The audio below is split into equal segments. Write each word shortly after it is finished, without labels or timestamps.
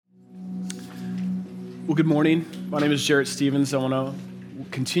Well, good morning. My name is Jarrett Stevens. I want to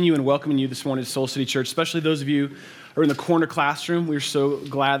continue and welcoming you this morning to Soul City Church, especially those of you who are in the corner classroom. We're so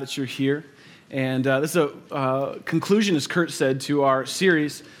glad that you're here. And this is a conclusion, as Kurt said, to our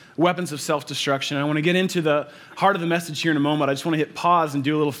series, Weapons of Self-Destruction. I want to get into the heart of the message here in a moment. I just want to hit pause and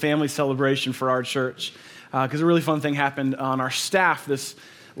do a little family celebration for our church, because a really fun thing happened on our staff this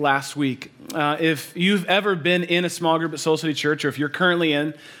last week. If you've ever been in a small group at Soul City Church, or if you're currently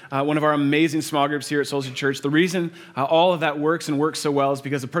in one of our amazing small groups here at Soul City Church, the reason all of that works and works so well is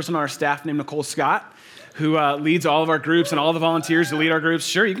because a person on our staff named Nicole Scott, who leads all of our groups and all the volunteers who lead our groups.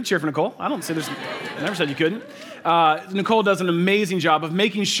 Sure, you can cheer for Nicole. I never said you couldn't. Nicole does an amazing job of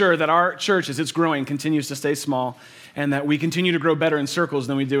making sure that our church, as it's growing, continues to stay small and that we continue to grow better in circles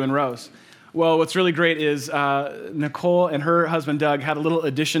than we do in rows. Well, what's really great is Nicole and her husband, Doug, had a little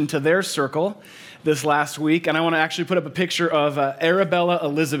addition to their circle this last week. And I want to actually put up a picture of Arabella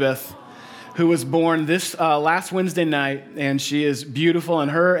Elizabeth, who was born this last Wednesday night. And she is beautiful, and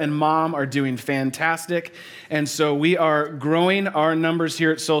her and mom are doing fantastic. And so we are growing our numbers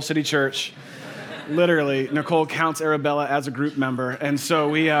here at Soul City Church. Literally, Nicole counts Arabella as a group member. And so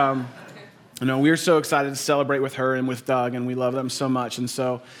we are so excited to celebrate with her and with Doug, and we love them so much. And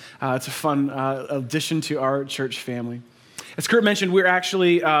so it's a fun addition to our church family. As Kurt mentioned, we're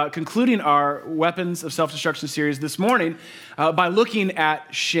actually concluding our Weapons of Self-Destruction series this morning by looking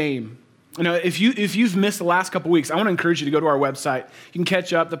at shame. You know, if you've missed the last couple weeks, I want to encourage you to go to our website. You can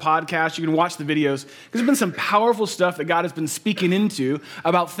catch up the podcast, you can watch the videos, because there's been some powerful stuff that God has been speaking into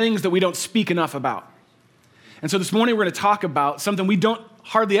about things that we don't speak enough about. And so this morning we're going to talk about something we don't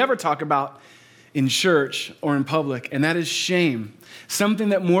hardly ever talk about in church or in public, and that is shame. Something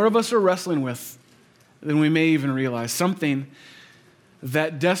that more of us are wrestling with than we may even realize. Something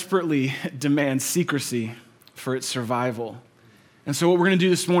that desperately demands secrecy for its survival. And so what we're going to do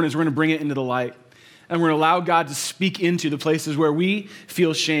this morning is we're going to bring it into the light, and we're going to allow God to speak into the places where we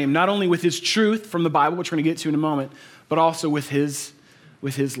feel shame, not only with his truth from the Bible, which we're going to get to in a moment, but also with his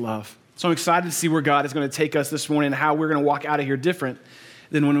love. So I'm excited to see where God is going to take us this morning and how we're going to walk out of here different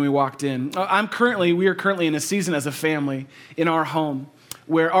than when we walked in. We are currently in a season as a family in our home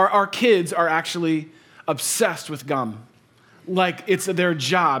where our kids are actually obsessed with gum. Like it's their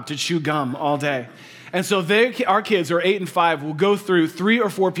job to chew gum all day. And so our kids who are 8 and 5 will go through 3 or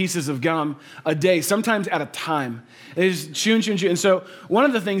 4 pieces of gum a day, sometimes at a time. They just chew and chew and chew. And so one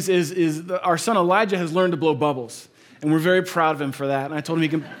of the things is our son Elijah has learned to blow bubbles. And we're very proud of him for that. And I told him he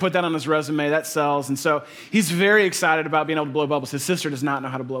can put that on his resume. That sells. And so he's very excited about being able to blow bubbles. His sister does not know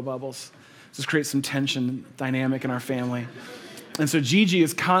how to blow bubbles. This creates some tension dynamic in our family. And so Gigi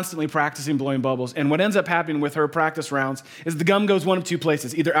is constantly practicing blowing bubbles. And what ends up happening with her practice rounds is the gum goes one of 2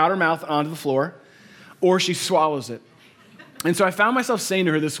 places, either out her mouth onto the floor, or she swallows it. And so I found myself saying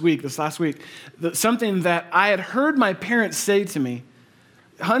to her this last week, something that I had heard my parents say to me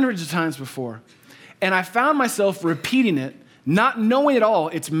hundreds of times before. And I found myself repeating it, not knowing at all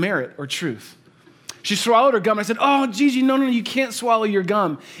its merit or truth. She swallowed her gum. I said, "Oh, Gigi, no, you can't swallow your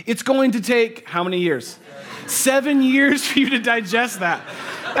gum. It's going to take how many years? 7 years for you to digest that."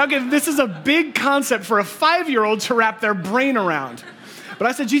 Okay, this is a big concept for a 5-year-old to wrap their brain around. But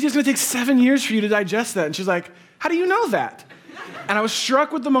I said, "Gigi, it's going to take 7 years for you to digest that." And she's like, "How do you know that?" And I was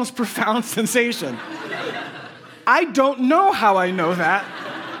struck with the most profound sensation. I don't know how I know that.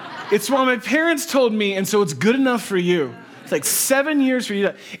 It's what my parents told me, and so it's good enough for you. It's like 7 years for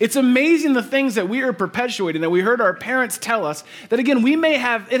you. It's amazing the things that we are perpetuating, that we heard our parents tell us, that again,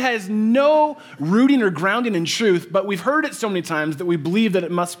 it has no rooting or grounding in truth, but we've heard it so many times that we believe that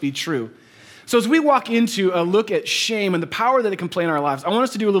it must be true. So as we walk into a look at shame and the power that it can play in our lives, I want us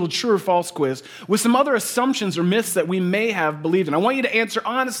to do a little true or false quiz with some other assumptions or myths that we may have believed in. I want you to answer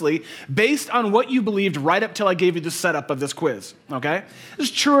honestly based on what you believed right up till I gave you the setup of this quiz, okay? This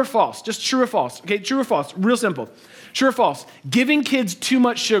is true or false, just true or false, okay? True or false, real simple. True or false, giving kids too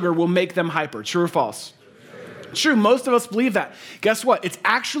much sugar will make them hyper. True or false? True, most of us believe that. Guess what? It's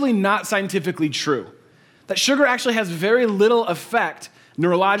actually not scientifically true. That sugar actually has very little effect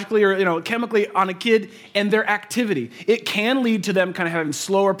neurologically or chemically on a kid and their activity. It can lead to them kind of having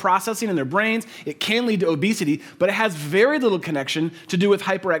slower processing in their brains. It can lead to obesity, but it has very little connection to do with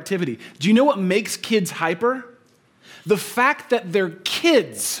hyperactivity. Do you know what makes kids hyper? The fact that they're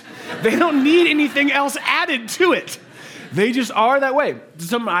kids. They don't need anything else added to it. They just are that way. It's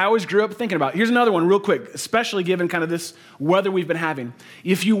something I always grew up thinking about. Here's another one real quick, especially given kind of this weather we've been having.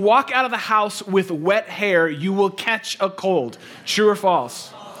 If you walk out of the house with wet hair, you will catch a cold. True or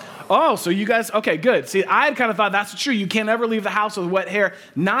false? Oh, so you guys, okay, good. See, I had kind of thought that's true. You can't ever leave the house with wet hair.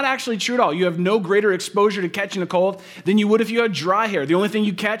 Not actually true at all. You have no greater exposure to catching a cold than you would if you had dry hair. The only thing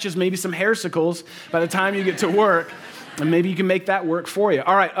you catch is maybe some hairsicles by the time you get to work, and maybe you can make that work for you.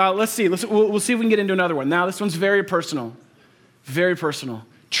 All right, let's see. We'll see if we can get into another one. Now, this one's very personal. Very personal.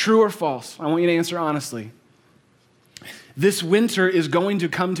 True or false? I want you to answer honestly. This winter is going to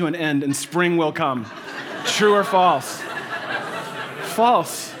come to an end and spring will come. True or false?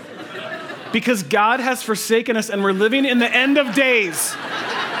 False. Because God has forsaken us and we're living in the end of days.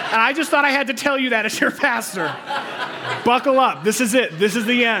 And I just thought I had to tell you that as your pastor. Buckle up. This is it. This is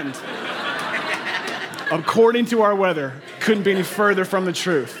the end. According to our weather. Couldn't be any further from the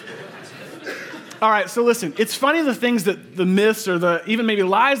truth. All right, so listen. It's funny the things that the myths or the even maybe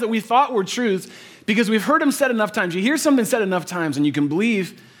lies that we thought were truths because we've heard them said enough times. You hear something said enough times and you can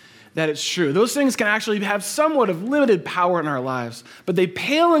believe that it's true. Those things can actually have somewhat of limited power in our lives, but they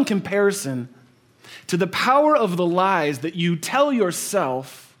pale in comparison to the power of the lies that you tell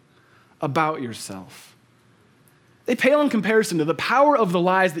yourself about yourself. They pale in comparison to the power of the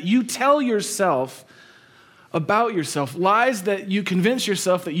lies that you tell yourself about yourself, lies that you convince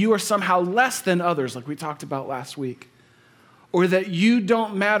yourself that you are somehow less than others, like we talked about last week, or that you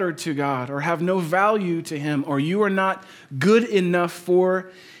don't matter to God or have no value to Him, or you are not good enough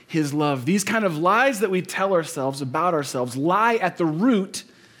for His love. These kind of lies that we tell ourselves about ourselves lie at the root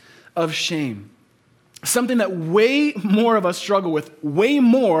of shame. Something that way more of us struggle with, way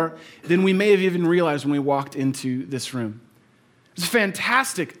more than we may have even realized when we walked into this room. It's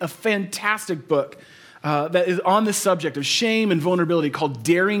a fantastic book that is on the subject of shame and vulnerability called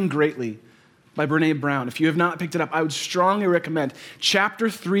Daring Greatly by Brené Brown. If you have not picked it up, I would strongly recommend. Chapter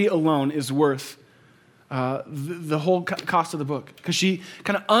 3 alone is worth the whole cost of the book, because she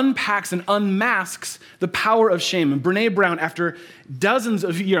kind of unpacks and unmasks the power of shame. And Brené Brown, after dozens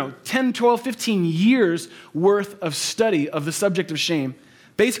of, 10, 12, 15 years worth of study of the subject of shame,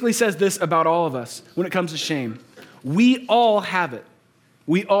 basically says this about all of us when it comes to shame. We all have it.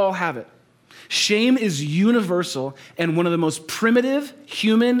 We all have it. Shame is universal and one of the most primitive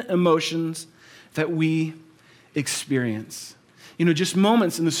human emotions that we experience. Just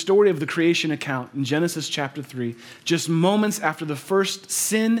moments in the story of the creation account in Genesis chapter 3, just moments after the first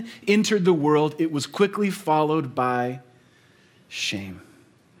sin entered the world, it was quickly followed by shame.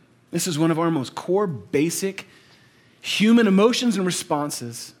 This is one of our most core, basic human emotions and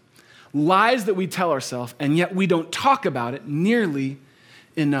responses, lies that we tell ourselves, and yet we don't talk about it nearly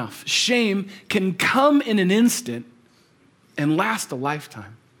enough. Shame can come in an instant and last a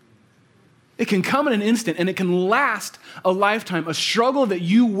lifetime. It can come in an instant and it can last a lifetime, a struggle that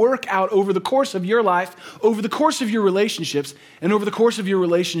you work out over the course of your life, over the course of your relationships, and over the course of your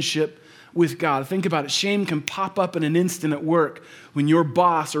relationship with God. Think about it. Shame can pop up in an instant at work when your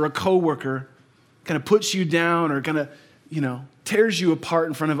boss or a coworker kind of puts you down or kind of, tears you apart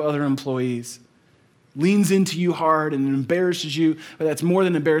in front of other employees, leans into you hard and embarrasses you, but that's more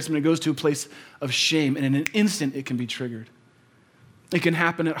than embarrassment. It goes to a place of shame, and in an instant it can be triggered. It can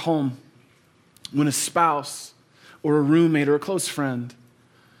happen at home, when a spouse or a roommate or a close friend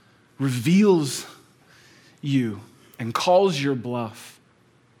reveals you and calls your bluff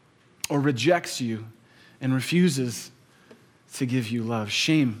or rejects you and refuses to give you love.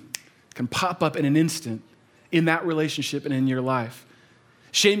 Shame can pop up in an instant in that relationship and in your life.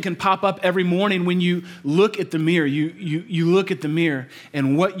 Shame can pop up every morning when you look at the mirror. You look at the mirror,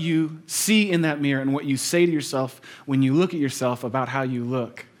 and what you see in that mirror and what you say to yourself when you look at yourself about how you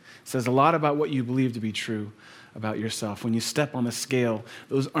look says a lot about what you believe to be true about yourself. When you step on the scale,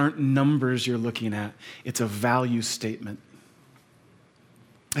 those aren't numbers you're looking at. It's a value statement.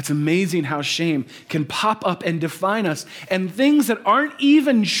 It's amazing how shame can pop up and define us. And things that aren't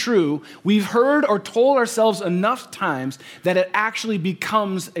even true, we've heard or told ourselves enough times that it actually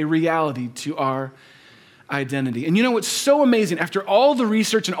becomes a reality to our identity. And what's so amazing? After all the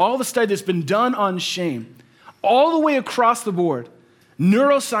research and all the study that's been done on shame, all the way across the board,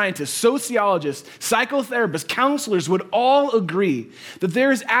 neuroscientists, sociologists, psychotherapists, counselors would all agree that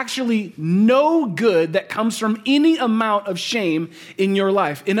there is actually no good that comes from any amount of shame in your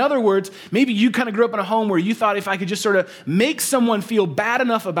life. In other words, maybe you kind of grew up in a home where you thought if I could just sort of make someone feel bad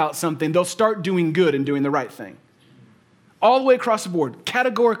enough about something, they'll start doing good and doing the right thing. All the way across the board,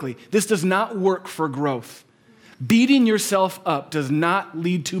 categorically, this does not work for growth. Beating yourself up does not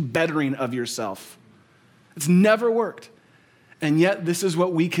lead to bettering of yourself. It's never worked. And yet, this is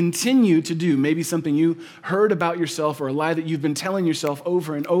what we continue to do. Maybe something you heard about yourself or a lie that you've been telling yourself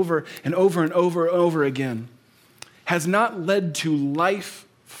over and over and over and over and over again has not led to life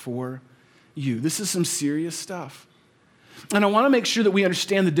for you. This is some serious stuff. And I want to make sure that we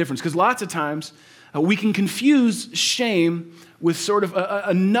understand the difference, because lots of times we can confuse shame with sort of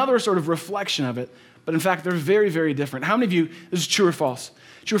another sort of reflection of it. But in fact, they're very, very different. How many of you, this is true or false?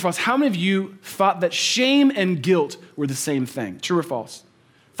 True or false? How many of you thought that shame and guilt were the same thing? True or false?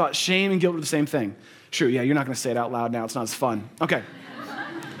 Thought shame and guilt were the same thing? True, yeah, you're not going to say it out loud now. It's not as fun. Okay.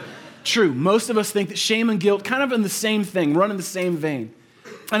 True, most of us think that shame and guilt kind of in the same thing, run in the same vein.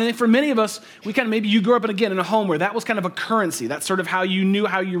 And I think for many of us, maybe you grew up in a home where that was kind of a currency. That's sort of how you knew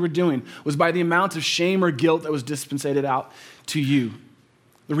how you were doing, was by the amount of shame or guilt that was dispensated out to you.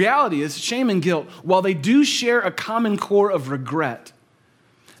 The reality is, shame and guilt, while they do share a common core of regret,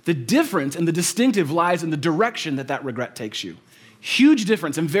 the difference and the distinctive lies in the direction that regret takes you. Huge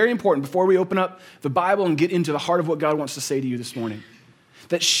difference, and very important before we open up the Bible and get into the heart of what God wants to say to you this morning.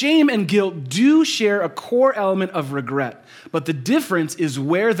 That shame and guilt do share a core element of regret, but the difference is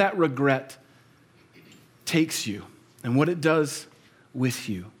where that regret takes you and what it does with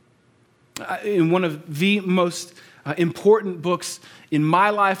you. In one of the most important books in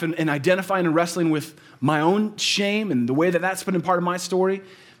my life and identifying and wrestling with my own shame and the way that's been a part of my story,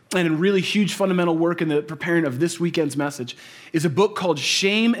 and in really huge fundamental work in the preparing of this weekend's message, is a book called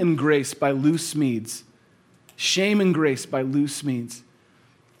Shame and Grace by Lou Smedes. Shame and Grace by Lou Smedes.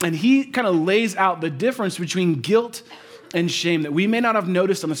 And he kind of lays out the difference between guilt and shame that we may not have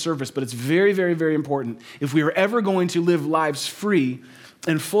noticed on the surface, but it's very, very, very important if we are ever going to live lives free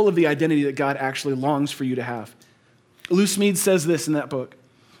and full of the identity that God actually longs for you to have. Lou Smedes says this in that book.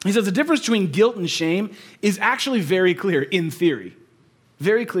 He says the difference between guilt and shame is actually very clear in theory.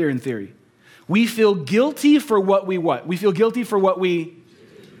 Very clear in theory. We feel guilty for what we what? We feel guilty for what we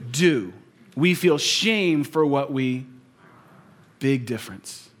do. We feel shame for what we... Big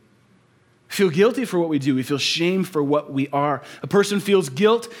difference. Feel guilty for what we do. We feel shame for what we are. A person feels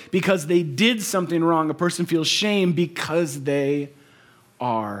guilt because they did something wrong. A person feels shame because they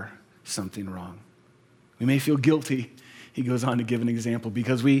are something wrong. We may feel guilty, he goes on to give an example,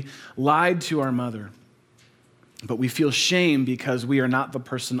 because we lied to our mother. But we feel shame because we are not the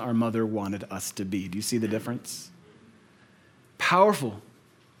person our mother wanted us to be. Do you see the difference? Powerful,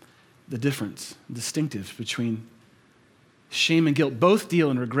 the difference, distinctive between shame and guilt. Both deal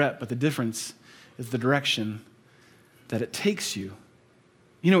in regret, but the difference is the direction that it takes you.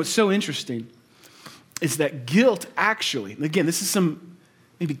 You know, what's so interesting is that guilt actually, again, this is some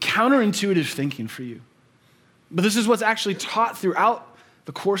maybe counterintuitive thinking for you, but this is what's actually taught throughout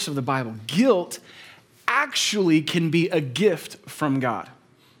the course of the Bible. Guilt actually can be a gift from God.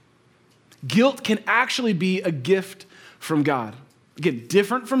 Guilt can actually be a gift from God. Again,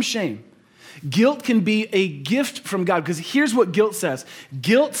 different from shame. Guilt can be a gift from God, because here's what guilt says.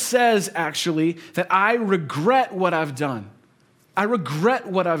 Guilt says, actually, that I regret what I've done. I regret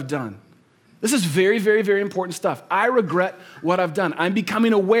what I've done. This is very, very, very important stuff. I regret what I've done. I'm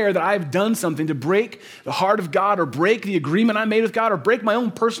becoming aware that I've done something to break the heart of God, or break the agreement I made with God, or break my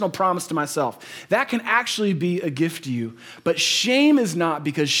own personal promise to myself. That can actually be a gift to you. But shame is not,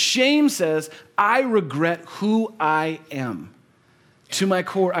 because shame says, I regret who I am. To my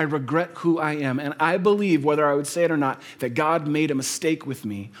core, I regret who I am. And I believe, whether I would say it or not, that God made a mistake with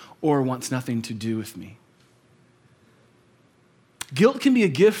me or wants nothing to do with me. Guilt can be a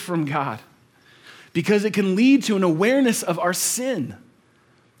gift from God because it can lead to an awareness of our sin,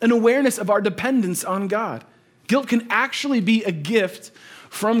 an awareness of our dependence on God. Guilt can actually be a gift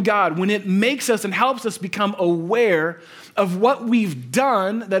from God when it makes us and helps us become aware of what we've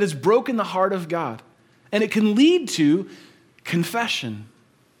done that has broken the heart of God. And it can lead to confession,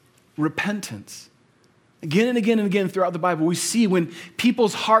 repentance. Again and again and again throughout the Bible, we see when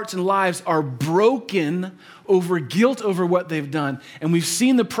people's hearts and lives are broken over guilt over what they've done. And we've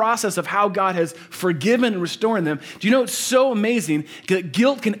seen the process of how God has forgiven and restored them. Do you know it's so amazing that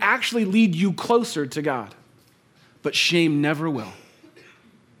guilt can actually lead you closer to God, but shame never will.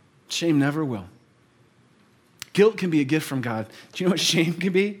 Shame never will. Guilt can be a gift from God. Do you know what shame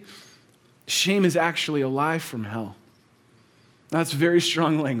can be? Shame is actually a lie from hell. That's very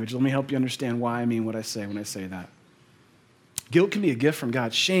strong language. Let me help you understand why I mean what I say when I say that. Guilt can be a gift from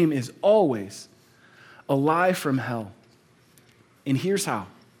God. Shame is always a lie from hell. And here's how.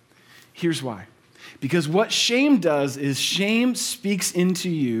 Here's why. Because what shame does is shame speaks into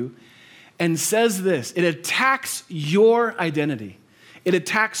you and says this. It attacks your identity. It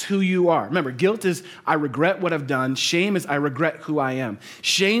attacks who you are. Remember, guilt is, I regret what I've done. Shame is, I regret who I am.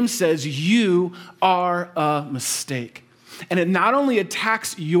 Shame says you are a mistake. And it not only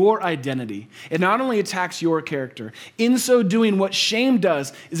attacks your identity, it not only attacks your character. In so doing, what shame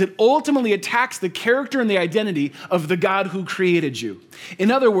does is it ultimately attacks the character and the identity of the God who created you. In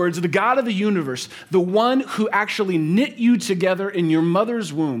other words, the God of the universe, the one who actually knit you together in your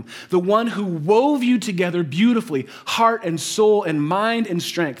mother's womb, the one who wove you together beautifully, heart and soul and mind and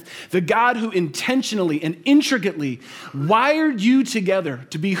strength, the God who intentionally and intricately wired you together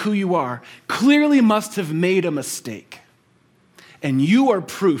to be who you are, clearly must have made a mistake. And you are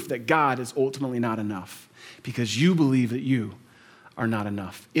proof that God is ultimately not enough because you believe that you are not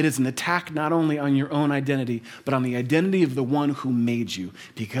enough. It is an attack not only on your own identity, but on the identity of the one who made you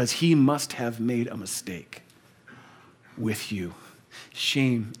because he must have made a mistake with you.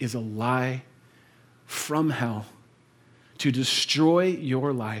 Shame is a lie from hell to destroy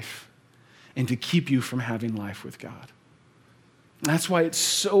your life and to keep you from having life with God. That's why it's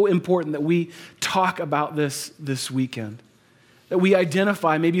so important that we talk about this weekend. That we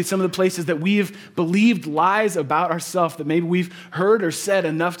identify maybe some of the places that we've believed lies about ourselves that maybe we've heard or said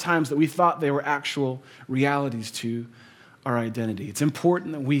enough times that we thought they were actual realities to our identity. It's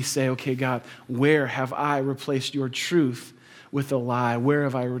important that we say, okay, God, where have I replaced your truth with a lie? Where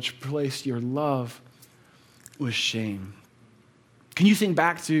have I replaced your love with shame? Can you think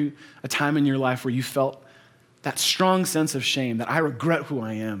back to a time in your life where you felt that strong sense of shame, that I regret who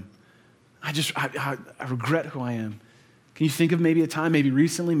I am? I regret who I am. Can you think of maybe a time, maybe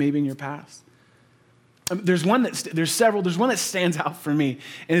recently, maybe in your past? There's one that stands out for me,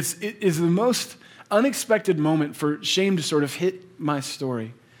 and it is the most unexpected moment for shame to sort of hit my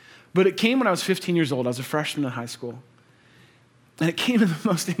story. But it came when I was 15 years old. I was a freshman in high school. And it came in the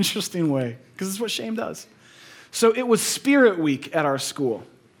most interesting way, because it's what shame does. So it was Spirit Week at our school.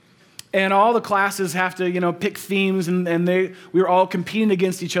 And all the classes have to, pick themes, and we were all competing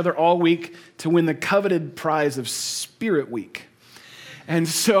against each other all week to win the coveted prize of Spirit Week. And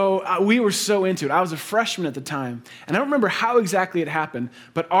so we were so into it. I was a freshman at the time, and I don't remember how exactly it happened,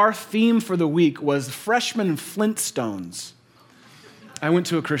 but our theme for the week was Freshman Flintstones. I went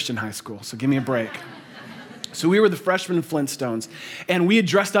to a Christian high school, so give me a break. So we were the freshmen Flintstones, and we had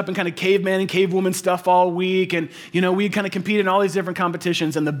dressed up in kind of caveman and cavewoman stuff all week, and we had kind of competed in all these different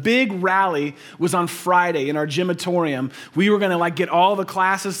competitions, and the big rally was on Friday in our gymatorium. We were going to get all the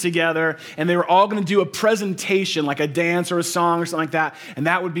classes together, and they were all going to do a presentation, like a dance or a song or something like that, and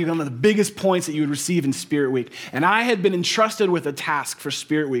that would be one of the biggest points that you would receive in Spirit Week. And I had been entrusted with a task for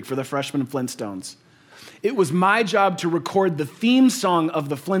Spirit Week for the freshmen Flintstones. It was my job to record the theme song of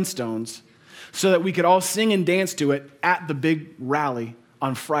the Flintstones so that we could all sing and dance to it at the big rally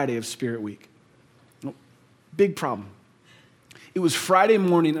on Friday of Spirit Week. Big problem. It was Friday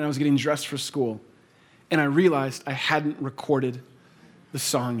morning and I was getting dressed for school, and I realized I hadn't recorded the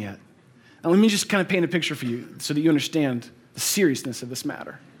song yet. Now let me just kind of paint a picture for you so that you understand the seriousness of this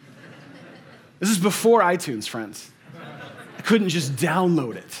matter. This is before iTunes, friends. I couldn't just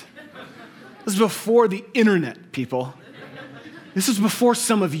download it. This is before the internet, people. This is before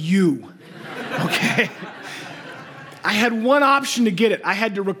some of you. Okay? I had one option to get it. I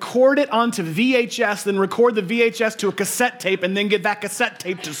had to record it onto VHS, then record the VHS to a cassette tape, and then get that cassette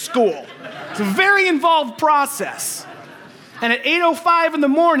tape to school. It's a very involved process. And at 8:05 in the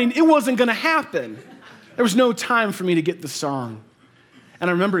morning, it wasn't going to happen. There was no time for me to get the song. And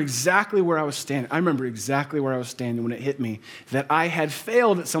I remember exactly where I was standing. When it hit me that I had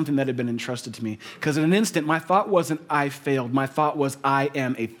failed at something that had been entrusted to me. Because in an instant, my thought wasn't I failed. My thought was I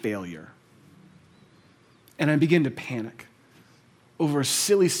am a failure. And I began to panic over a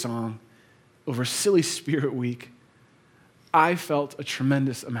silly song, over a silly Spirit Week. I felt a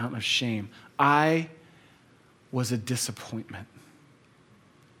tremendous amount of shame. I was a disappointment.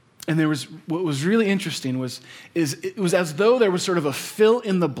 And what was really interesting was it was as though there was sort of a fill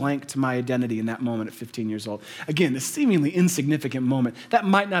in the blank to my identity in that moment at 15 years old. Again, this seemingly insignificant moment. That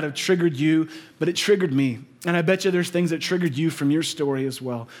might not have triggered you, but it triggered me. And I bet you there's things that triggered you from your story as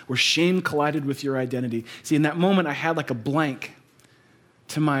well, where shame collided with your identity. See, in that moment, I had like a blank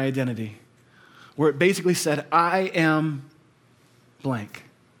to my identity, where it basically said, I am blank.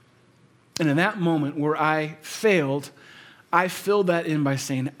 And in that moment where I failed, I filled that in by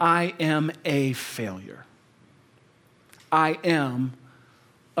saying, I am a failure. I am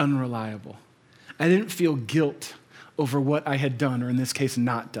unreliable. I didn't feel guilt over what I had done, or in this case,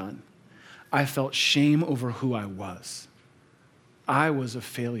 not done. I felt shame over who I was. I was a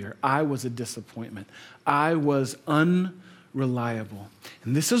failure. I was a disappointment. I was unreliable.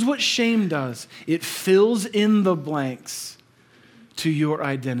 And this is what shame does. It fills in the blanks to your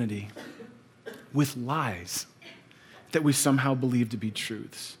identity with lies that we somehow believe to be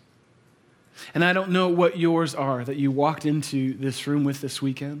truths. And I don't know what yours are that you walked into this room with this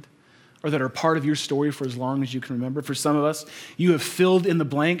weekend, or that are part of your story for as long as you can remember. For some of us, you have filled in the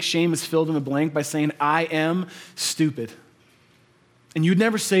blank. Shame is filled in the blank by saying, I am stupid. And you'd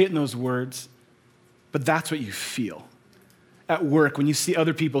never say it in those words, but that's what you feel. At work, when you see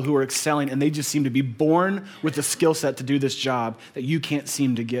other people who are excelling and they just seem to be born with the skill set to do this job that you can't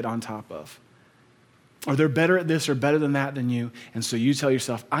seem to get on top of. Or they're better at this or better than that than you. And so you tell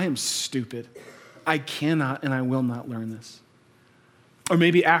yourself, I am stupid. I cannot and I will not learn this. Or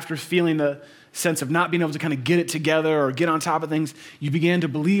maybe after feeling the sense of not being able to kind of get it together or get on top of things, you began to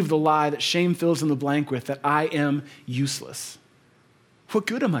believe the lie that shame fills in the blank with, that I am useless. What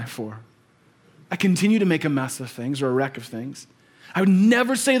good am I for? I continue to make a mess of things or a wreck of things. I would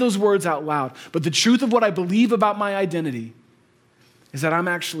never say those words out loud, but the truth of what I believe about my identity is that I'm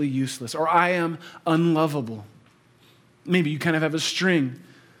actually useless or I am unlovable. Maybe you kind of have a string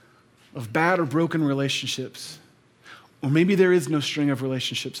of bad or broken relationships, or maybe there is no string of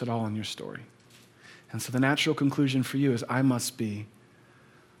relationships at all in your story. And so the natural conclusion for you is I must be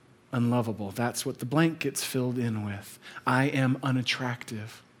unlovable. That's what the blank gets filled in with. I am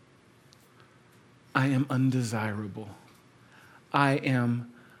unattractive. I am undesirable. I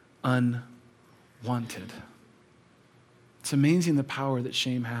am unwanted. It's amazing the power that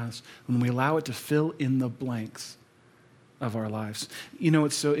shame has when we allow it to fill in the blanks of our lives. You know,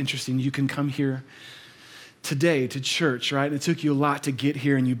 it's so interesting. You can come here today to church, right? And it took you a lot to get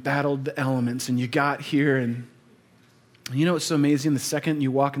here, and you battled the elements, and you got here, and you know what's so amazing? The second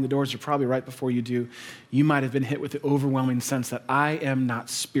you walk in the doors, or probably right before you do, you might have been hit with the overwhelming sense that I am not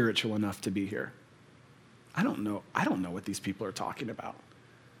spiritual enough to be here. I don't know what these people are talking about.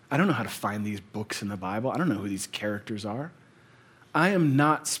 I don't know how to find these books in the Bible. I don't know who these characters are. I am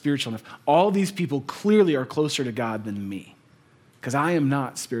not spiritual enough. All these people clearly are closer to God than me because I am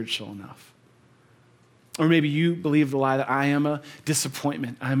not spiritual enough. Or maybe you believe the lie that I am a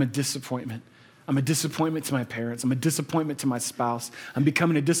disappointment. I am a disappointment. I'm a disappointment to my parents. I'm a disappointment to my spouse. I'm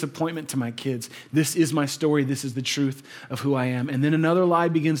becoming a disappointment to my kids. This is my story. This is the truth of who I am. And then another lie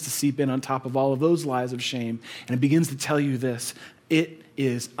begins to seep in on top of all of those lies of shame. And it begins to tell you this. It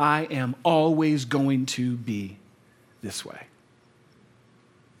is, I am always going to be this way.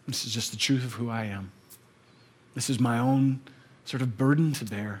 This is just the truth of who I am. This is my own sort of burden to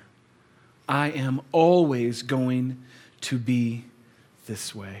bear. I am always going to be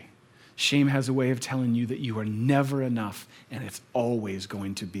this way. Shame has a way of telling you that you are never enough, and it's always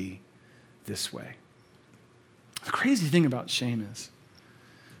going to be this way. The crazy thing about shame is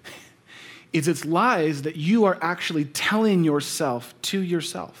it's lies that you are actually telling yourself to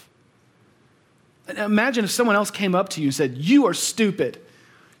yourself. And imagine if someone else came up to you and said, you are stupid.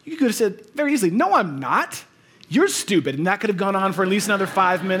 You could have said very easily, no, I'm not. You're stupid. And that could have gone on for at least another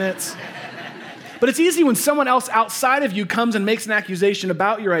 5 minutes. But it's easy when someone else outside of you comes and makes an accusation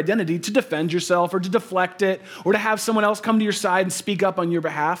about your identity to defend yourself or to deflect it or to have someone else come to your side and speak up on your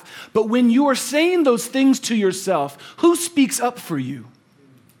behalf. But when you are saying those things to yourself, who speaks up for you?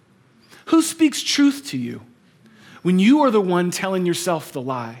 Who speaks truth to you? When you are the one telling yourself the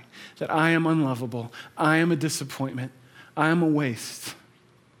lie that I am unlovable, I am a disappointment, I am a waste,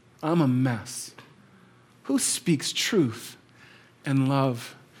 I'm a mess. Who speaks truth and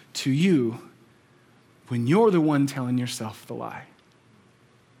love to you when you're the one telling yourself the lie?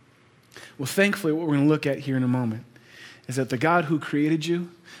 Well, thankfully, what we're going to look at here in a moment is that the God who created you,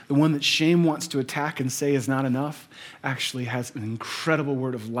 the one that shame wants to attack and say is not enough, actually has an incredible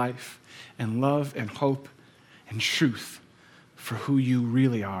word of life and love and hope and truth for who you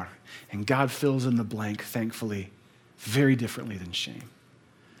really are. And God fills in the blank, thankfully, very differently than shame.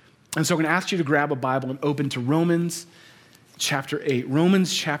 And so I'm going to ask you to grab a Bible and open to Romans chapter 8.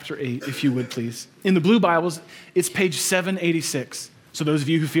 Romans chapter 8, if you would, please. In the blue Bibles, it's page 786. So those of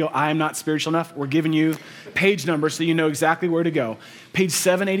you who feel I am not spiritual enough, we're giving you page numbers so you know exactly where to go. Page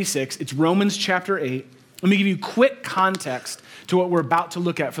 786, it's Romans chapter 8. Let me give you quick context to what we're about to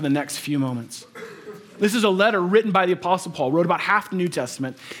look at for the next few moments. This is a letter written by the Apostle Paul, wrote about half the New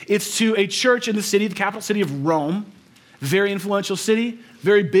Testament. It's to a church in the city, the capital city of Rome, very influential city,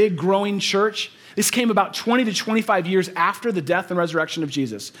 very big, growing church. This came about 20 to 25 years after the death and resurrection of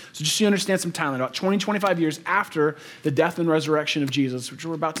Jesus. So just so you understand some timeline, about 20, 25 years after the death and resurrection of Jesus, which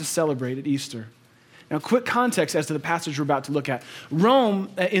we're about to celebrate at Easter. Now, quick context as to the passage we're about to look at. Rome,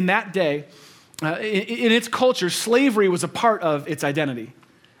 in that day, in its culture, slavery was a part of its identity.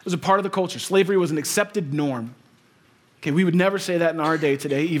 It was a part of the culture. Slavery was an accepted norm. Okay, we would never say that in our day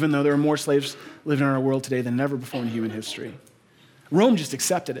today, even though there are more slaves living in our world today than ever before in human history. Rome just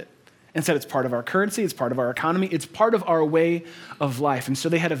accepted it. Instead, it's part of our currency, it's part of our economy, it's part of our way of life. And so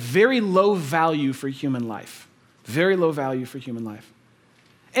they had a very low value for human life. Very low value for human life.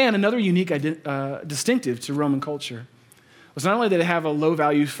 And another unique distinctive to Roman culture was not only did it have a low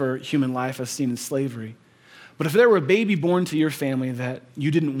value for human life as seen in slavery, but if there were a baby born to your family that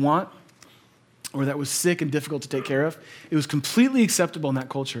you didn't want or that was sick and difficult to take care of, it was completely acceptable in that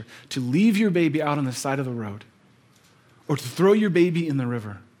culture to leave your baby out on the side of the road or to throw your baby in the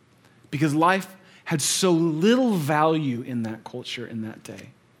river, because life had so little value in that culture in that day.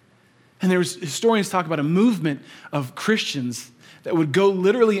 And historians talk about a movement of Christians that would go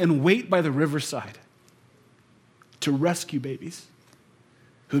literally and wait by the riverside to rescue babies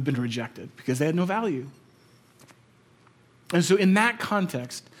who had been rejected because they had no value. And so in that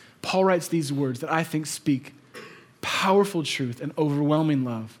context, Paul writes these words that I think speak powerful truth and overwhelming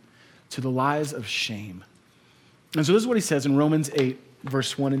love to the lies of shame. And so this is what he says in Romans 8,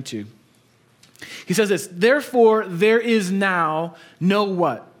 verse 1 and 2. He says this, therefore there is now no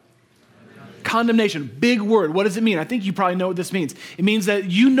what? Condemnation. Big word. What does it mean? I think you probably know what this means. It means that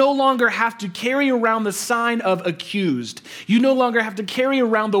you no longer have to carry around the sign of accused. You no longer have to carry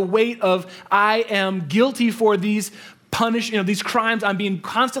around the weight of I am guilty for these these crimes. I'm being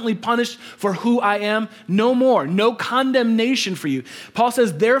constantly punished for who I am. No more. No condemnation for you. Paul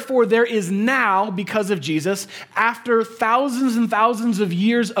says, therefore, there is now, because of Jesus, after thousands and thousands of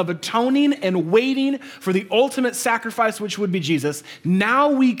years of atoning and waiting for the ultimate sacrifice, which would be Jesus, now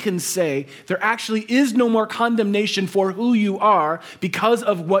we can say there actually is no more condemnation for who you are because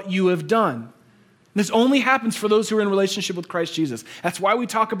of what you have done. This only happens for those who are in relationship with Christ Jesus. That's why we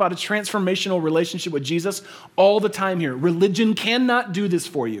talk about a transformational relationship with Jesus all the time here. Religion cannot do this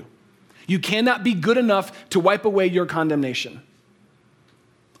for you. You cannot be good enough to wipe away your condemnation.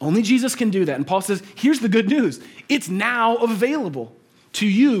 Only Jesus can do that. And Paul says, here's the good news. It's now available to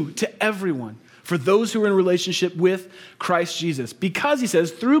you, to everyone, for those who are in relationship with Christ Jesus. Because, he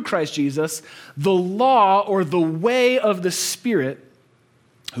says, through Christ Jesus, the law or the way of the Spirit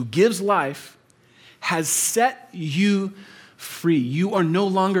who gives life has set you free. You are no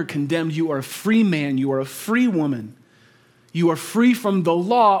longer condemned. You are a free man. You are a free woman. You are free from the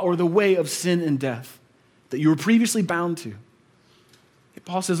law or the way of sin and death that you were previously bound to.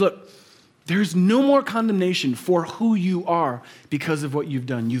 Paul says, look, there's no more condemnation for who you are because of what you've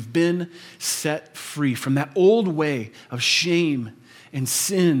done. You've been set free from that old way of shame and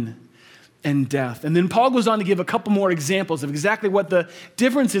sin and death. And then Paul goes on to give a couple more examples of exactly what the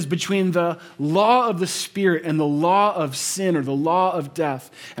difference is between the law of the Spirit and the law of sin or the law of death,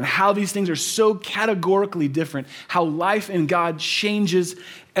 and how these things are so categorically different, how life in God changes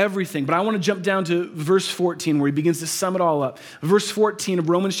everything. But I want to jump down to verse 14 where he begins to sum it all up. Verse 14 of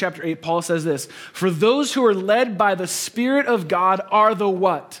Romans chapter 8, Paul says this, for those who are led by the Spirit of God are the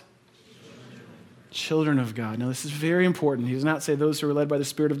what? Children of God. Now, this is very important. He does not say those who are led by the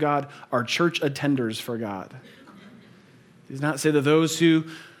Spirit of God are church attenders for God. He does not say that those who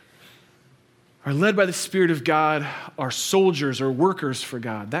are led by the Spirit of God are soldiers or workers for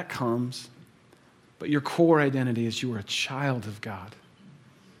God. That comes. But your core identity is you are a child of God.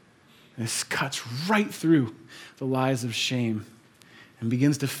 And this cuts right through the lies of shame and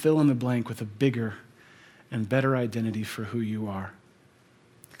begins to fill in the blank with a bigger and better identity for who you are.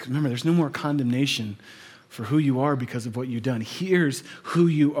 Remember, there's no more condemnation for who you are because of what you've done. Here's who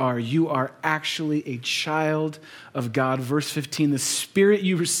you are. You are actually a child of God. Verse 15, the Spirit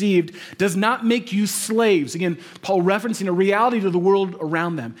you received does not make you slaves. Again, Paul referencing a reality to the world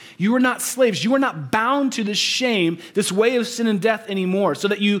around them. You are not slaves. You are not bound to this shame, this way of sin and death anymore, so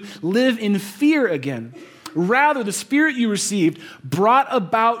that you live in fear again. Rather, the Spirit you received brought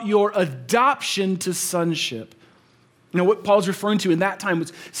about your adoption to sonship. You know, what Paul's referring to in that time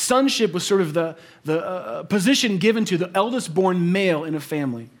was sonship was sort of the position given to the eldest born male in a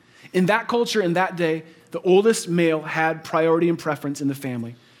family. In that culture, in that day, the oldest male had priority and preference in the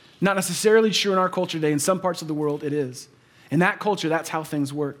family. Not necessarily true in our culture today. In some parts of the world, it is. In that culture, that's how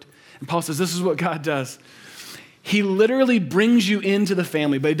things worked. And Paul says, this is what God does. He literally brings you into the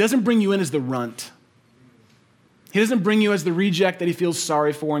family, but he doesn't bring you in as the runt. He doesn't bring you as the reject that he feels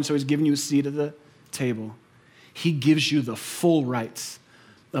sorry for, and so he's giving you a seat at the table. He gives you the full rights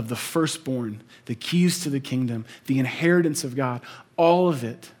of the firstborn, the keys to the kingdom, the inheritance of God. All of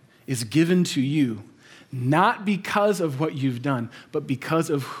it is given to you, not because of what you've done, but because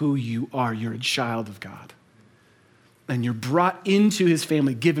of who you are. You're a child of God. And you're brought into his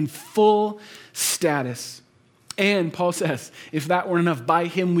family, given full status. And Paul says, if that weren't enough, by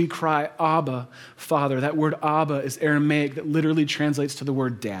him we cry, Abba, Father. That word Abba is Aramaic that literally translates to the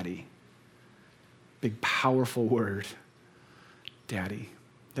word daddy. Big, powerful word, daddy.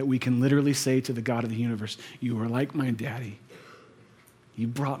 that we can literally say to the God of the universe, you are like my daddy. You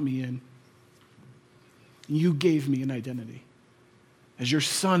brought me in. You gave me an identity as your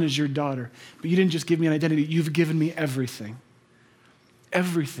son, as your daughter. But you didn't just give me an identity, you've given me everything.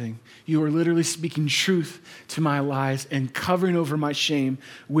 Everything. You are literally speaking truth to my lies and covering over my shame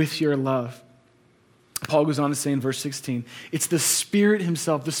with your love. Paul goes on to say in verse 16, it's the Spirit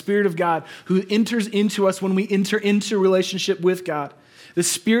himself, the Spirit of God, who enters into us when we enter into relationship with God. The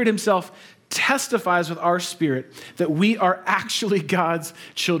Spirit himself testifies with our spirit that we are actually God's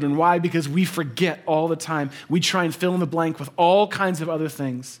children. Why? Because we forget all the time. We try and fill in the blank with all kinds of other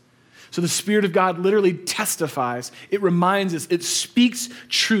things. So the Spirit of God literally testifies. It reminds us, it speaks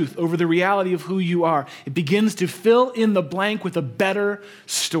truth over the reality of who you are. It begins to fill in the blank with a better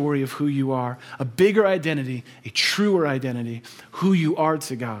story of who you are, a bigger identity, a truer identity, who you are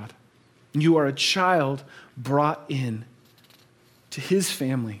to God. You are a child brought in to his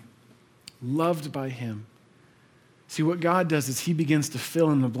family, loved by him. See, what God does is he begins to fill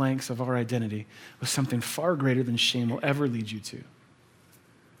in the blanks of our identity with something far greater than shame will ever lead you to.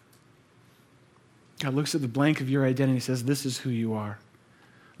 God looks at the blank of your identity and says, this is who you are.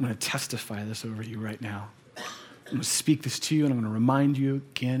 I'm going to testify this over you right now. I'm going to speak this to you, and I'm going to remind you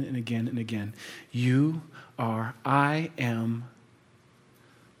again and again and again. I am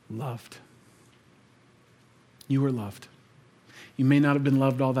loved. You are loved. You may not have been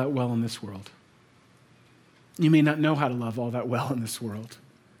loved all that well in this world. You may not know how to love all that well in this world.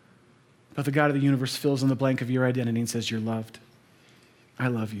 But the God of the universe fills in the blank of your identity and says, you're loved. I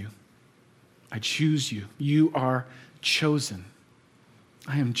love you. I choose you. You are chosen.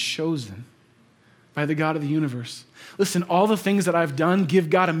 I am chosen by the God of the universe. Listen, all the things that I've done give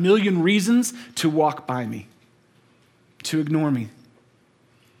God a million reasons to walk by me, to ignore me.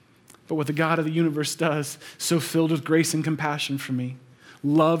 But what the God of the universe does, so filled with grace and compassion for me,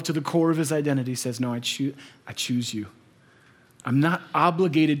 love to the core of his identity, says, no, I choose you. I'm not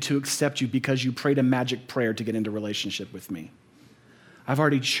obligated to accept you because you prayed a magic prayer to get into relationship with me. I've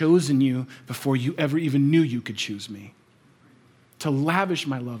already chosen you before you ever even knew you could choose me, to lavish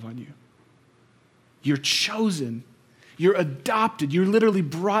my love on you. You're chosen. You're adopted. You're literally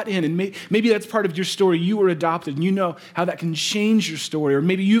brought in. And maybe that's part of your story. You were adopted, and you know how that can change your story. Or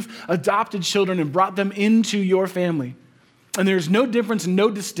maybe you've adopted children and brought them into your family. And there's no difference and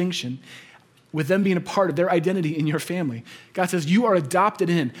no distinction with them being a part of their identity in your family. God says, you are adopted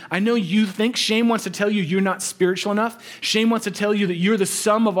in. I know you think shame wants to tell you you're not spiritual enough. Shame wants to tell you that you're the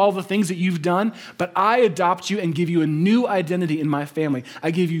sum of all the things that you've done, but I adopt you and give you a new identity in my family.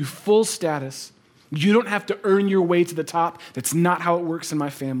 I give you full status. You don't have to earn your way to the top. That's not how it works in my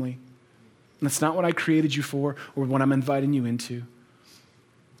family. And that's not what I created you for or what I'm inviting you into.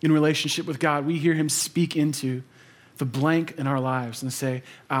 In relationship with God, we hear him speak into the blank in our lives and say,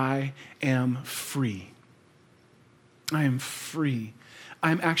 I am free. I am free.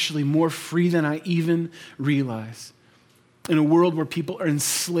 I'm actually more free than I even realize. In a world where people are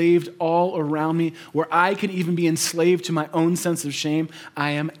enslaved all around me, where I can even be enslaved to my own sense of shame,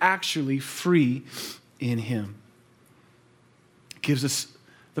 I am actually free in him. It gives us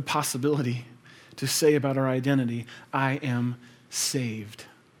the possibility to say about our identity, I am saved.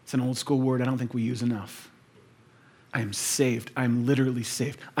 It's an old school word I don't think we use enough. I am saved. I'm literally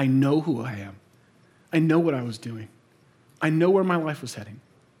saved. I know who I am. I know what I was doing. I know where my life was heading.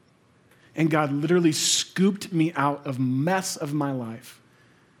 And God literally scooped me out of mess of my life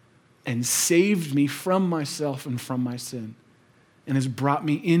and saved me from myself and from my sin and has brought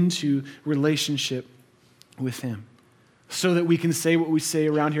me into relationship with him so that we can say what we say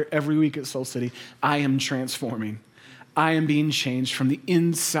around here every week at Soul City, I am transforming. I am being changed from the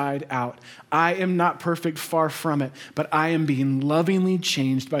inside out. I am not perfect, far from it, but I am being lovingly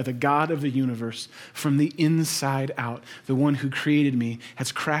changed by the God of the universe from the inside out. The one who created me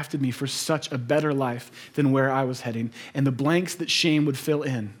has crafted me for such a better life than where I was heading. And the blanks that shame would fill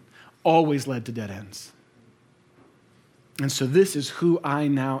in always led to dead ends. And so this is who I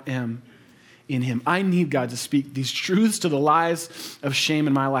now am in him. I need God to speak these truths to the lies of shame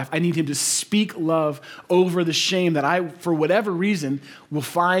in my life. I need him to speak love over the shame that I, for whatever reason, will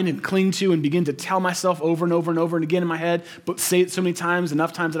find and cling to and begin to tell myself over and over and over and again in my head, but say it so many times,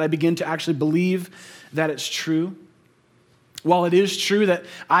 enough times that I begin to actually believe that it's true. While it is true that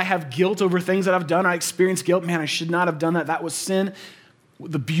I have guilt over things that I've done, I experience guilt, man, I should not have done that. That was sin.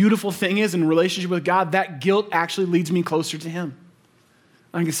 The beautiful thing is, in relationship with God, that guilt actually leads me closer to him.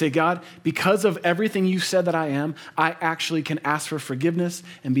 I can say, God, because of everything you said that I am, I actually can ask for forgiveness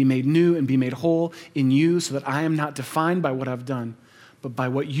and be made new and be made whole in you so that I am not defined by what I've done, but by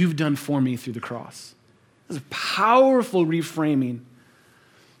what you've done for me through the cross. It's a powerful reframing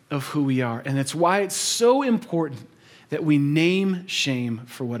of who we are. And that's why it's so important that we name shame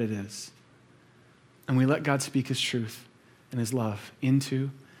for what it is. And we let God speak his truth and his love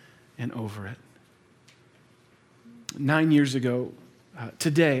into and over it. 9 years ago,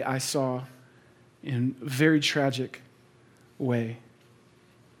 today I saw in a very tragic way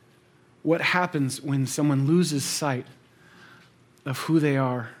what happens when someone loses sight of who they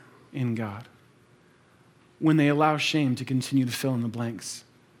are in God, when they allow shame to continue to fill in the blanks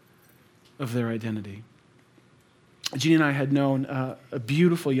of their identity. Jeannie and I had known a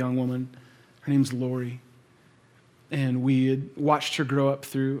beautiful young woman. Her name's Lori. And we had watched her grow up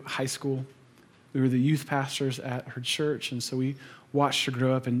through high school. We were the youth pastors at her church, and so we watched her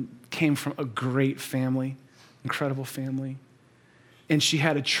grow up and came from a great family, incredible family. And she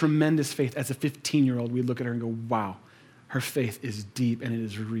had a tremendous faith. As a 15-year-old, we'd look at her and go, wow, her faith is deep and it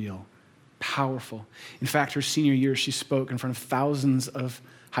is real, powerful. In fact, her senior year, she spoke in front of thousands of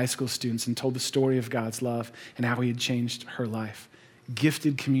high school students and told the story of God's love and how he had changed her life.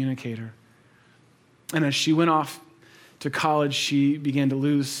 Gifted communicator. And as she went off to college, she began to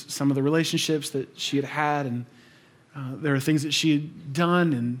lose some of the relationships that she had had, and there were things that she had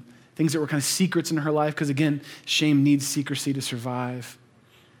done and things that were kind of secrets in her life, because again, shame needs secrecy to survive.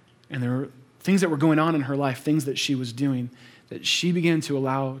 And there were things that were going on in her life, things that she was doing, that she began to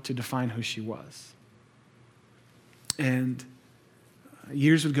allow to define who she was. And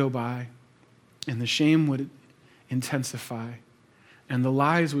years would go by, and the shame would intensify, and the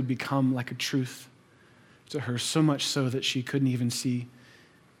lies would become like a truth to her, so much so that she couldn't even see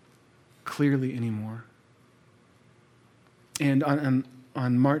clearly anymore. And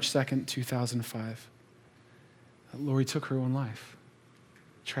on March 2nd, 2005, Lori took her own life,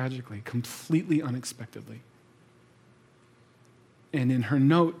 tragically, completely unexpectedly. And in her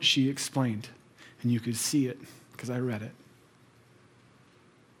note, she explained, and you could see it because I read it,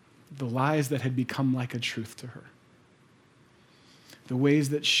 the lies that had become like a truth to her, the ways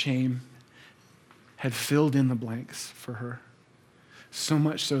that shame had filled in the blanks for her, so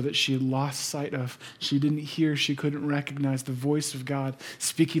much so that she had lost sight of, she didn't hear, she couldn't recognize the voice of God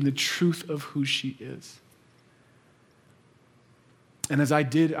speaking the truth of who she is. And as I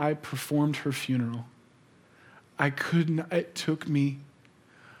performed her funeral. It took me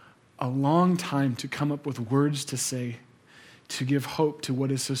a long time to come up with words to say, to give hope to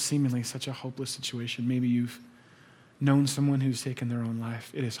what is so seemingly such a hopeless situation. Maybe you've known someone who's taken their own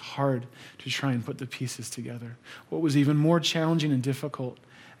life. It is hard to try and put the pieces together. What was even more challenging and difficult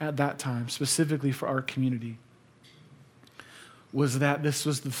at that time, specifically for our community, was that this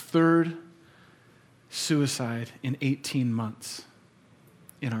was the third suicide in 18 months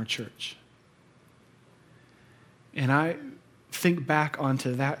in our church. And I think back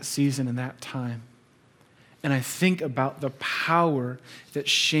onto that season and that time, and I think about the power that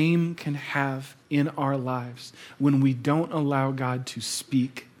shame can have in our lives when we don't allow God to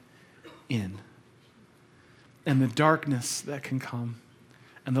speak in. And the darkness that can come,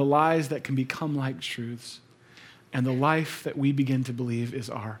 and the lies that can become like truths, and the life that we begin to believe is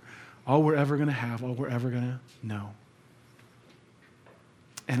all we're ever going to have, all we're ever going to know.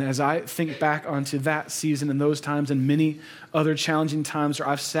 And as I think back onto that season and those times and many other challenging times where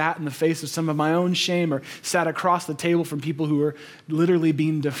I've sat in the face of some of my own shame or sat across the table from people who are literally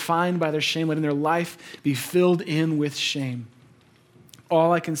being defined by their shame, letting their life be filled in with shame.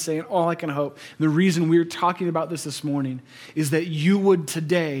 All I can say and all I can hope, and the reason we're talking about this morning is that you would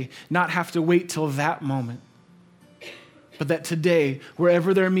today not have to wait till that moment, but that today,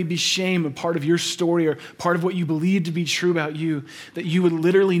 wherever there may be shame, a part of your story or part of what you believe to be true about you, that you would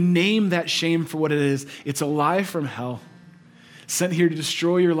literally name that shame for what it is. It's a lie from hell, sent here to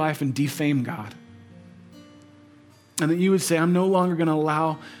destroy your life and defame God. And that you would say, I'm no longer going to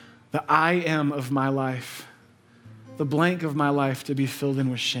allow the I am of my life, the blank of my life, to be filled in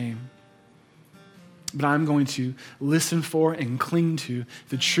with shame. But I'm going to listen for and cling to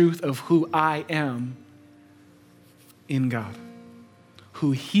the truth of who I am in God,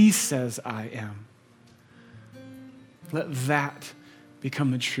 who He says I am. Let that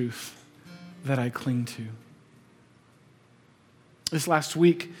become the truth that I cling to. This last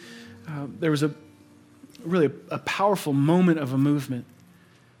week, there was a powerful moment of a movement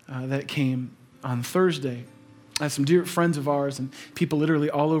that came on Thursday. Some dear friends of ours and people literally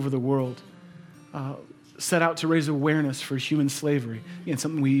all over the world set out to raise awareness for human slavery. Again,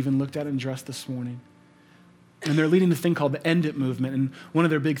 something we even looked at and addressed this morning. And they're leading a thing called the End It movement. And one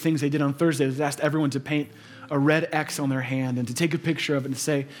of their big things they did on Thursday was asked everyone to paint a red X on their hand and to take a picture of it and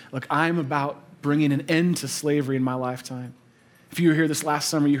say, look, I'm about bringing an end to slavery in my lifetime. If you were here this last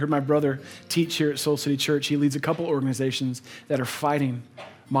summer, you heard my brother teach here at Soul City Church. He leads a couple organizations that are fighting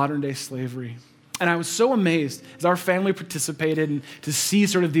modern day slavery. And I was so amazed as our family participated and to see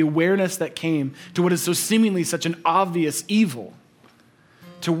sort of the awareness that came to what is so seemingly such an obvious evil,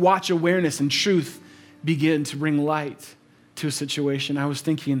 to watch awareness and truth begin to bring light to a situation. I was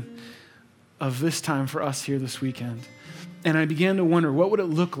thinking of this time for us here this weekend. And I began to wonder, what would it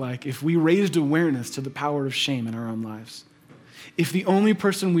look like if we raised awareness to the power of shame in our own lives? If the only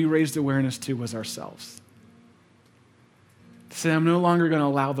person we raised awareness to was ourselves. To say, I'm no longer going to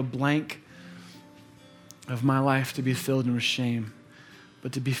allow the blank of my life to be filled in with shame,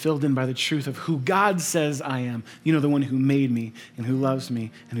 but to be filled in by the truth of who God says I am. You know, the one who made me and who loves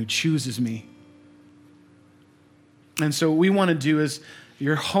me and who chooses me. And so what we want to do is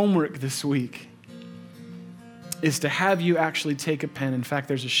your homework this week is to have you actually take a pen. In fact,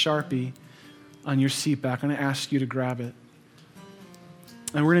 there's a Sharpie on your seat back. I'm going to ask you to grab it.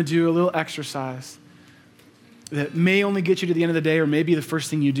 And we're going to do a little exercise that may only get you to the end of the day or maybe the first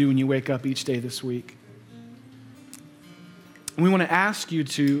thing you do when you wake up each day this week. And we want to ask you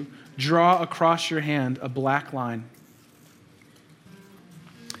to draw across your hand a black line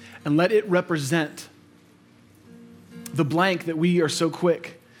and let it represent the blank that we are so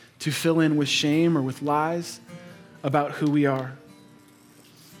quick to fill in with shame or with lies about who we are.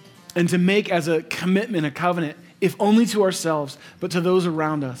 And to make as a commitment, a covenant, if only to ourselves, but to those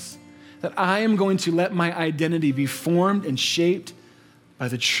around us, that I am going to let my identity be formed and shaped by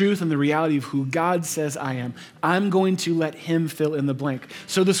the truth and the reality of who God says I am. I'm going to let him fill in the blank.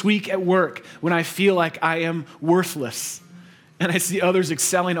 So this week at work, when I feel like I am worthless and I see others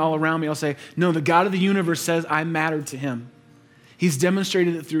excelling all around me, I'll say, no, the God of the universe says I matter to him. He's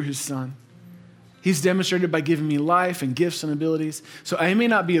demonstrated it through his son. He's demonstrated by giving me life and gifts and abilities. So I may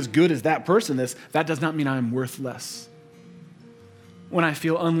not be as good as that person is. That does not mean I'm worth less. When I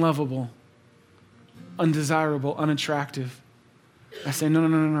feel unlovable, undesirable, unattractive, I say, no.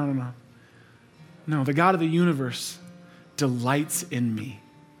 No, the God of the universe delights in me,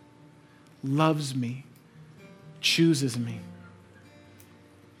 loves me, chooses me.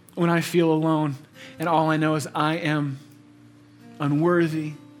 When I feel alone and all I know is I am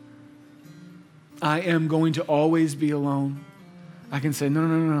unworthy, I am going to always be alone, I can say,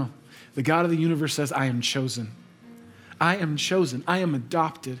 no. The God of the universe says I am chosen. I am chosen. I am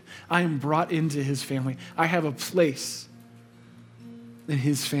adopted. I am brought into his family. I have a place in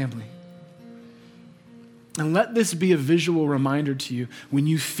his family. And let this be a visual reminder to you when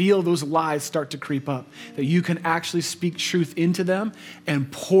you feel those lies start to creep up, that you can actually speak truth into them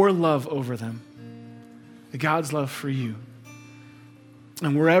and pour love over them. God's love for you.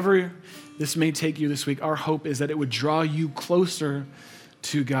 And wherever this may take you this week, our hope is that it would draw you closer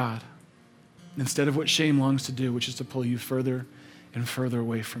to God instead of what shame longs to do, which is to pull you further and further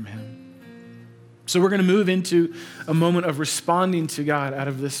away from him. So we're going to move into a moment of responding to God out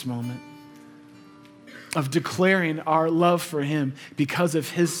of this moment, of declaring our love for him because of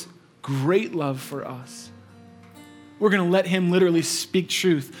his great love for us. We're going to let him literally speak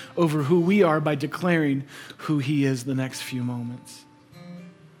truth over who we are by declaring who he is the next few moments.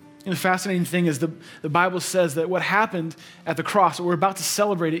 And the fascinating thing is the Bible says that what happened at the cross, what we're about to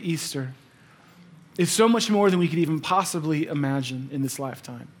celebrate at Easter, is so much more than we could even possibly imagine in this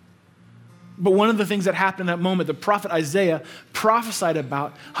lifetime. But one of the things that happened in that moment, the prophet Isaiah prophesied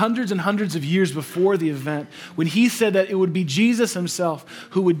about hundreds and hundreds of years before the event, when he said that it would be Jesus himself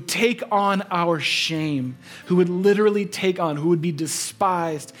who would take on our shame, who would literally who would be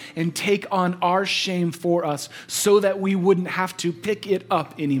despised and take on our shame for us so that we wouldn't have to pick it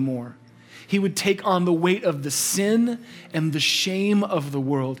up anymore. He would take on the weight of the sin and the shame of the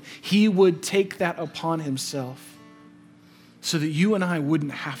world. He would take that upon himself so that you and I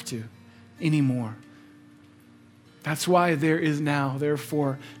wouldn't have to anymore. That's why there is now,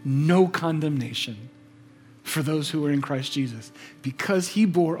 therefore, no condemnation for those who are in Christ Jesus, because he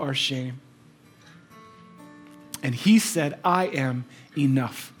bore our shame. And he said, I am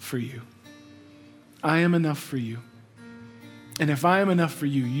enough for you. I am enough for you. And if I am enough for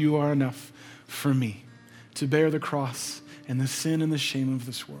you, you are enough for me to bear the cross and the sin and the shame of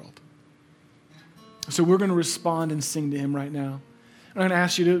this world. So we're going to respond and sing to him right now. I'm going to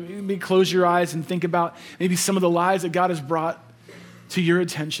ask you to maybe close your eyes and think about maybe some of the lies that God has brought to your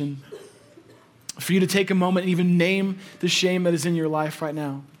attention. For you to take a moment and even name the shame that is in your life right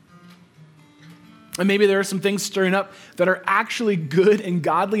now. And maybe there are some things stirring up that are actually good and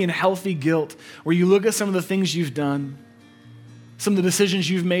godly and healthy guilt, where you look at some of the things you've done, some of the decisions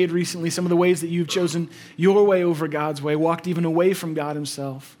you've made recently, some of the ways that you've chosen your way over God's way, walked even away from God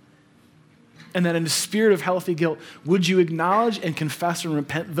himself. And that in the spirit of healthy guilt, would you acknowledge and confess and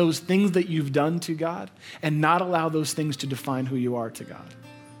repent those things that you've done to God and not allow those things to define who you are to God?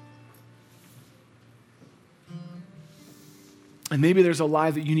 And maybe there's a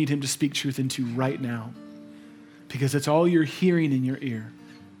lie that you need him to speak truth into right now, because it's all you're hearing in your ear.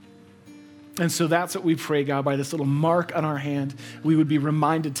 And so that's what we pray, God, by this little mark on our hand, we would be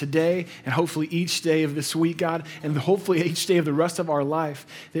reminded today and hopefully each day of this week, God, and hopefully each day of the rest of our life,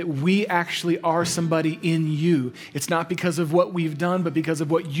 that we actually are somebody in you. It's not because of what we've done, but because of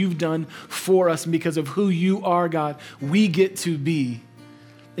what you've done for us, and because of who you are, God, we get to be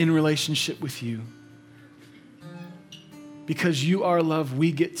in relationship with you. Because you are love,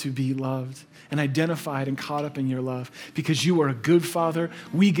 we get to be loved and identified and caught up in your love. Because you are a good Father,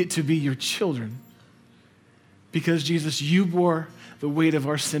 we get to be your children. Because, Jesus, you bore the weight of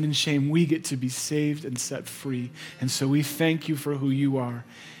our sin and shame, we get to be saved and set free. And so we thank you for who you are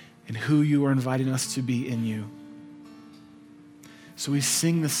and who you are inviting us to be in you. So we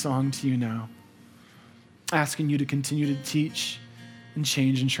sing this song to you now, asking you to continue to teach and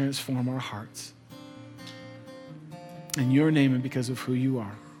change and transform our hearts. In your name and because of who you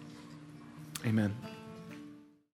are. Amen.